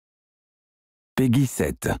Peggy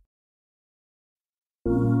 7.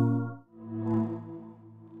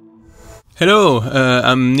 Hello,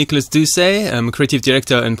 I'm Nicolas Doucet. I'm a creative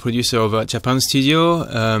director and producer over at Japan Studio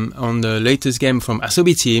on the latest game from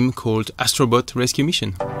Asobi team called Astro Rescue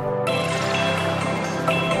Mission.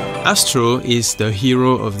 Astro is the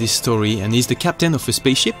hero of this story and he's the captain of a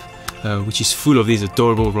spaceship which is full of these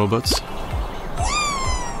adorable robots.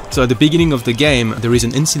 So at the beginning of the game there is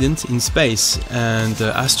an incident in space and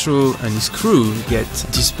Astro and his crew get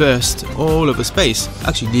dispersed all over space,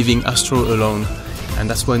 actually leaving Astro alone. And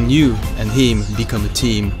that's when you and him become a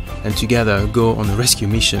team and together go on a rescue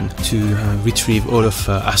mission to retrieve all of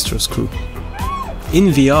Astro's crew. In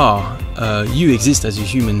VR, you exist as a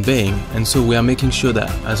human being, and so we are making sure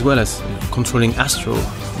that as well as controlling Astro,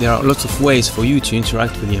 there are lots of ways for you to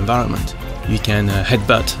interact with the environment. You can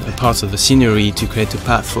headbutt parts of the scenery to create a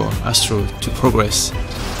path for Astro to progress.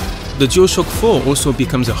 The DualShock 4 also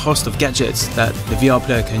becomes a host of gadgets that the VR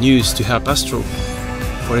player can use to help Astro.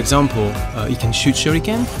 For example, you can shoot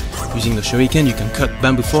shuriken. Using the shuriken you can cut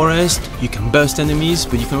bamboo forest, you can burst enemies,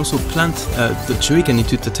 but you can also plant the shuriken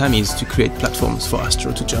into tatamis to create platforms for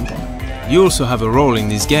Astro to jump on. You also have a role in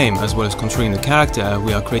this game, as well as controlling the character.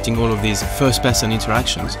 We are creating all of these first-person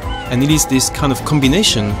interactions. And it is this kind of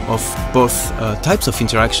combination of both types of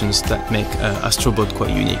interactions that make Astrobot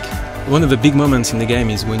quite unique. One of the big moments in the game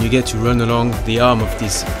is when you get to run along the arm of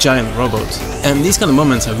this giant robot. And these kind of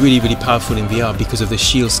moments are really powerful in VR because of the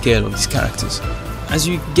sheer scale of these characters. As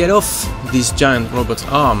you get off this giant robot's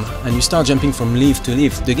arm and you start jumping from leaf to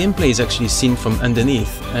leaf, the gameplay is actually seen from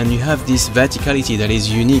underneath and you have this verticality that is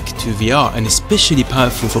unique to VR and especially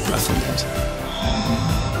powerful for platform games.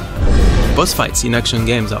 Boss fights in action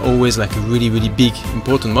games are always like a really big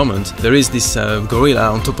important moment. There is this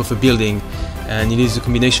gorilla on top of a building, and it is a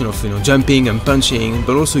combination of jumping and punching,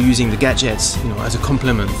 but also using the gadgets as a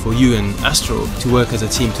complement for you and Astro to work as a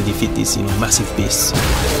team to defeat these massive beasts.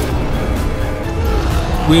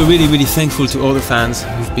 We're really thankful to all the fans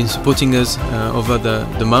who've been supporting us over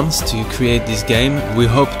the months to create this game. We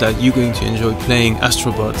hope that you're going to enjoy playing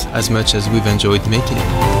Astrobot as much as we've enjoyed making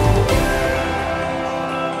it.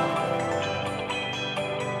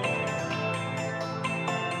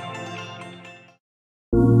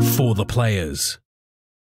 For the players.